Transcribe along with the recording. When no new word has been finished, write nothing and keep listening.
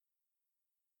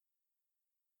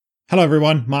Hello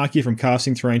everyone, Mark here from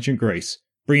Casting Through Ancient Greece,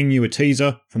 bringing you a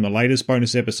teaser from the latest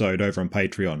bonus episode over on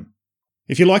Patreon.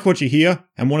 If you like what you hear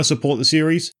and want to support the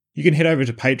series, you can head over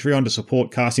to Patreon to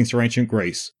support Casting Through Ancient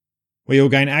Greece, where you'll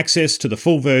gain access to the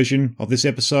full version of this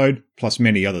episode, plus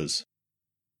many others.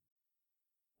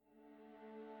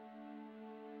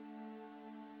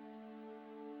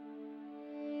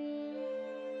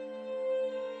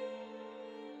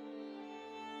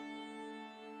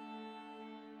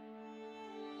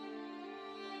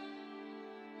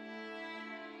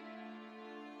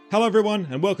 Hello everyone,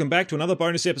 and welcome back to another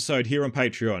bonus episode here on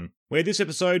Patreon, where this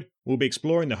episode we'll be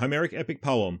exploring the Homeric epic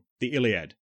poem, the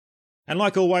Iliad. And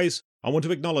like always, I want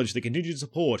to acknowledge the continued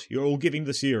support you're all giving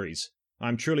the series.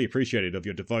 I'm truly appreciative of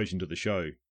your devotion to the show.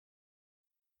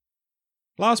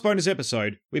 Last bonus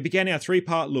episode, we began our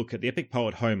three-part look at the epic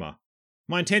poet Homer.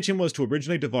 My intention was to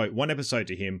originally devote one episode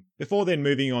to him, before then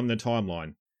moving on the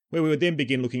timeline, where we would then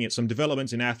begin looking at some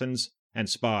developments in Athens and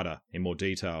Sparta in more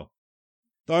detail.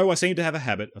 Though I seem to have a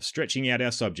habit of stretching out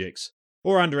our subjects,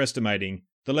 or underestimating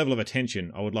the level of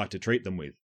attention I would like to treat them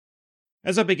with.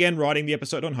 As I began writing the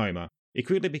episode on Homer, it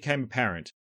quickly became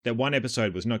apparent that one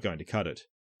episode was not going to cut it.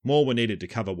 More were needed to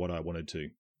cover what I wanted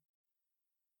to.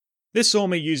 This saw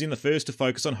me using the first to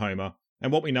focus on Homer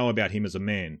and what we know about him as a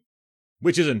man,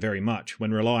 which isn't very much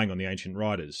when relying on the ancient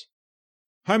writers.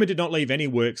 Homer did not leave any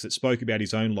works that spoke about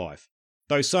his own life,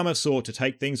 though some have sought to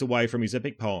take things away from his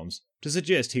epic poems to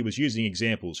suggest he was using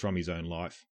examples from his own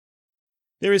life.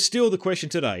 There is still the question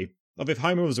today of if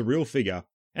Homer was a real figure,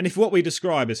 and if what we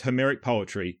describe as Homeric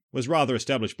poetry was rather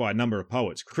established by a number of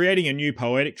poets, creating a new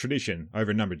poetic tradition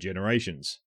over a number of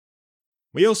generations.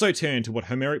 We also turn to what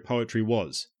Homeric poetry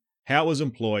was, how it was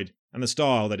employed, and the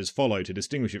style that is followed to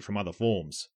distinguish it from other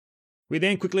forms. We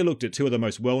then quickly looked at two of the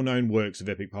most well-known works of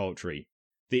epic poetry,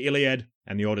 the Iliad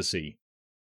and the Odyssey.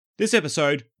 This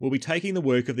episode will be taking the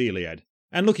work of the Iliad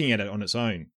and looking at it on its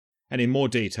own, and in more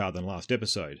detail than last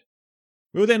episode.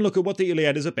 We will then look at what the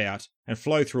Iliad is about and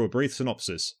flow through a brief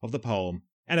synopsis of the poem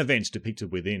and events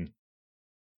depicted within.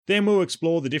 Then we will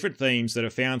explore the different themes that are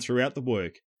found throughout the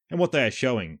work and what they are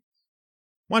showing.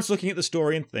 Once looking at the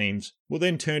story and themes, we'll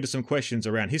then turn to some questions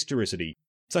around historicity,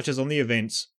 such as on the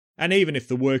events, and even if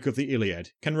the work of the Iliad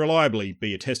can reliably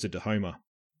be attested to Homer.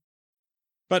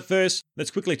 But first,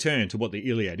 let's quickly turn to what the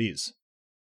Iliad is.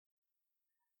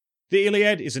 The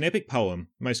Iliad is an epic poem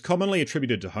most commonly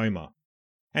attributed to Homer,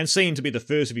 and seen to be the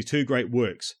first of his two great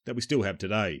works that we still have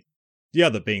today, the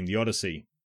other being the Odyssey.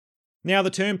 Now, the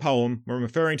term poem, when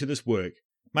referring to this work,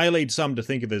 may lead some to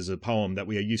think of it as a poem that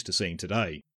we are used to seeing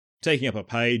today, taking up a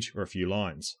page or a few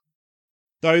lines.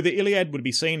 Though the Iliad would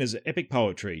be seen as epic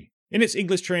poetry, in its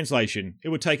English translation it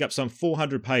would take up some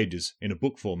 400 pages in a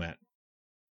book format.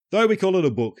 Though we call it a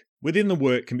book, within the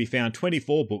work can be found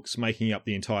 24 books making up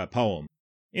the entire poem.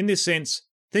 In this sense,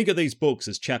 think of these books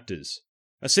as chapters.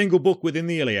 A single book within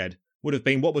the Iliad would have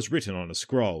been what was written on a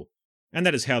scroll, and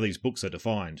that is how these books are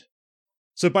defined.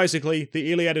 So basically,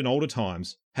 the Iliad in older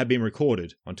times had been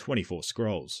recorded on 24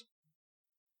 scrolls.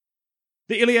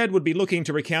 The Iliad would be looking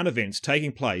to recount events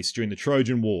taking place during the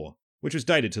Trojan War, which was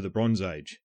dated to the Bronze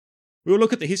Age. We will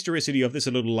look at the historicity of this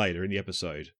a little later in the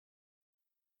episode.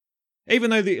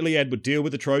 Even though the Iliad would deal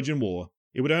with the Trojan War,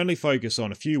 it would only focus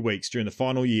on a few weeks during the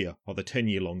final year of the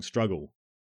 10-year-long struggle.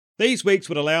 These weeks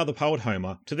would allow the poet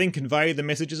Homer to then convey the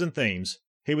messages and themes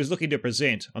he was looking to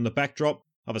present on the backdrop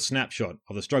of a snapshot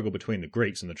of the struggle between the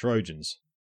Greeks and the Trojans.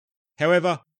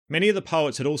 However, many of the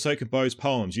poets had also composed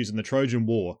poems using the Trojan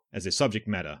War as their subject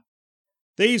matter.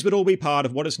 These would all be part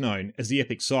of what is known as the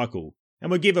epic cycle,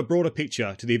 and would give a broader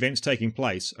picture to the events taking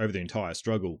place over the entire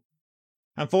struggle.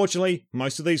 Unfortunately,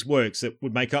 most of these works that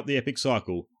would make up the epic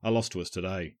cycle are lost to us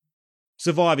today,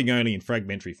 surviving only in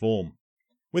fragmentary form,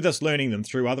 with us learning them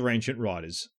through other ancient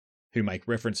writers who make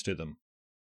reference to them.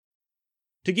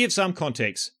 To give some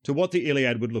context to what the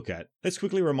Iliad would look at, let's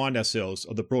quickly remind ourselves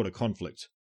of the broader conflict.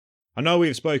 I know we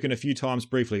have spoken a few times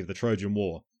briefly of the Trojan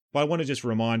War, but I want to just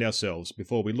remind ourselves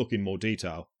before we look in more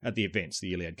detail at the events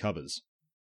the Iliad covers.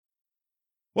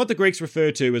 What the Greeks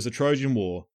refer to as the Trojan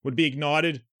War would be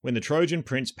ignited when the Trojan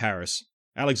prince Paris,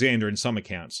 Alexander in some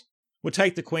accounts, would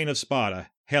take the queen of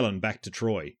Sparta, Helen, back to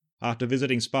Troy, after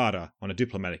visiting Sparta on a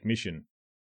diplomatic mission.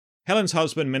 Helen's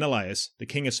husband Menelaus, the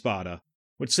king of Sparta,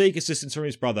 would seek assistance from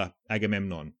his brother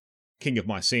Agamemnon, king of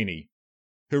Mycenae,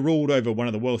 who ruled over one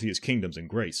of the wealthiest kingdoms in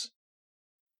Greece.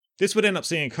 This would end up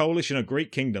seeing a coalition of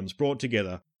Greek kingdoms brought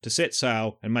together to set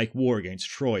sail and make war against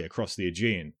Troy across the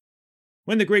Aegean.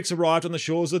 When the Greeks arrived on the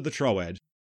shores of the Troad,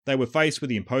 they were faced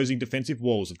with the imposing defensive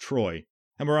walls of Troy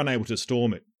and were unable to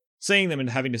storm it, seeing them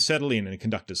and having to settle in and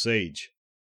conduct a siege.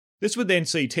 This would then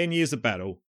see 10 years of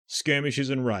battle, skirmishes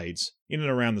and raids in and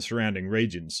around the surrounding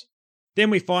regions. Then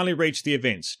we finally reach the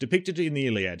events depicted in the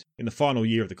Iliad in the final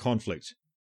year of the conflict,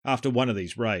 after one of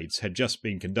these raids had just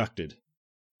been conducted.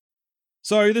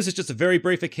 So this is just a very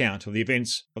brief account of the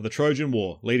events of the Trojan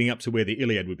War leading up to where the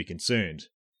Iliad would be concerned.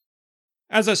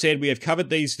 As I said, we have covered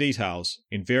these details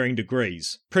in varying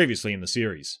degrees previously in the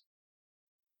series.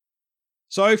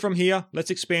 So from here,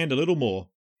 let's expand a little more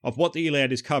of what the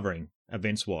Iliad is covering,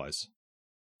 events-wise.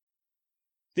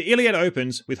 The Iliad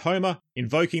opens with Homer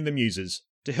invoking the Muses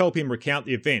to help him recount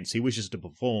the events he wishes to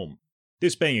perform,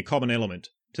 this being a common element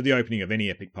to the opening of any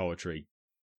epic poetry.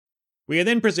 We are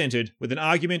then presented with an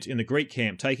argument in the Greek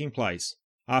camp taking place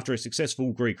after a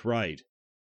successful Greek raid.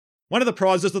 One of the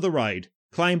prizes of the raid,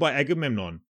 claimed by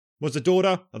Agamemnon, was the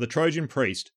daughter of the Trojan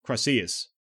priest Chryseis.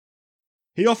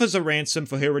 He offers a ransom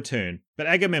for her return, but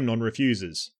Agamemnon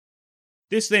refuses.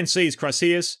 This then sees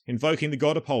Chryseis invoking the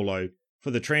god Apollo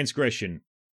for the transgression,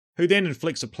 who then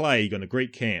inflicts a plague on the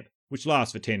Greek camp, which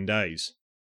lasts for 10 days.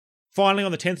 Finally,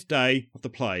 on the 10th day of the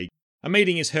plague, a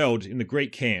meeting is held in the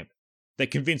Greek camp that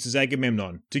convinces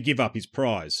Agamemnon to give up his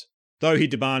prize, though he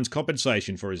demands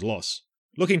compensation for his loss,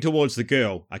 looking towards the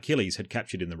girl Achilles had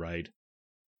captured in the raid.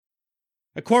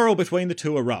 A quarrel between the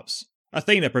two erupts,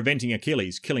 Athena preventing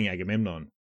Achilles killing Agamemnon,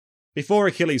 before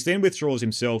Achilles then withdraws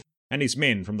himself and his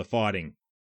men from the fighting.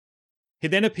 He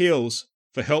then appeals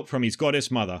for help from his goddess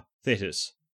mother,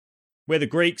 Thetis, where the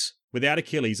Greeks, without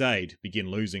Achilles' aid, begin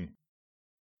losing.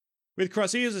 With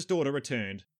Chryseis' daughter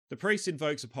returned, the priest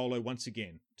invokes Apollo once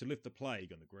again to lift the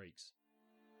plague on the Greeks.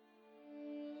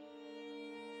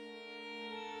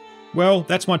 Well,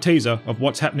 that's my teaser of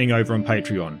what's happening over on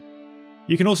Patreon.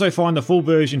 You can also find the full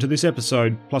version to this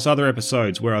episode, plus other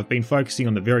episodes where I've been focusing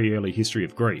on the very early history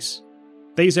of Greece.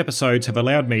 These episodes have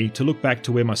allowed me to look back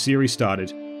to where my series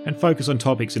started and focus on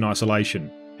topics in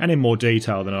isolation, and in more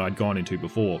detail than I'd gone into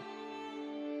before.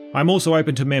 I'm also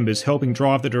open to members helping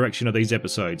drive the direction of these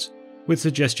episodes, with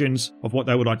suggestions of what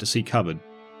they would like to see covered.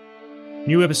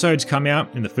 New episodes come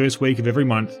out in the first week of every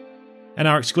month, and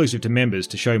are exclusive to members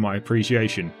to show my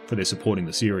appreciation for their supporting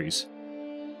the series.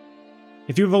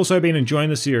 If you have also been enjoying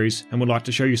the series and would like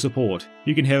to show your support,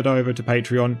 you can head over to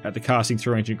Patreon at the Casting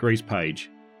Through Ancient Greece page.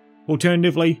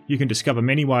 Alternatively, you can discover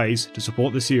many ways to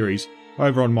support the series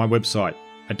over on my website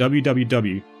at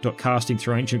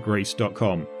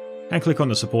www.castingthroughancientgreece.com and click on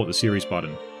the Support the Series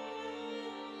button.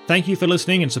 Thank you for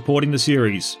listening and supporting the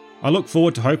series. I look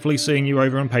forward to hopefully seeing you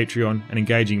over on Patreon and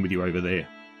engaging with you over there.